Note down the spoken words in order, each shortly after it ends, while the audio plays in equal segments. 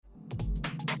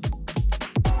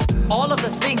all of the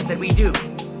things that we do,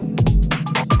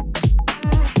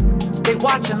 they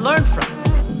watch and learn from.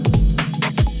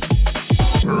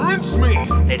 Rinse me!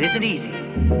 It isn't easy.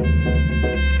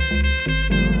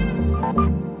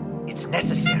 It's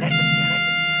necessary.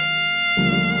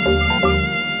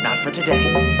 Not for today,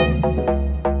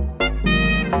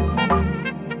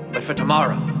 but for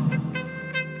tomorrow.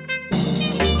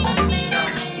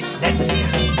 It's necessary.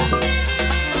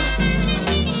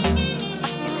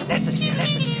 It's necessary.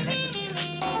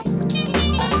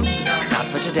 Not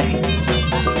for today, but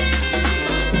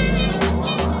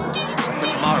for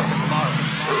tomorrow.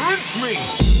 Rinse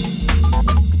me!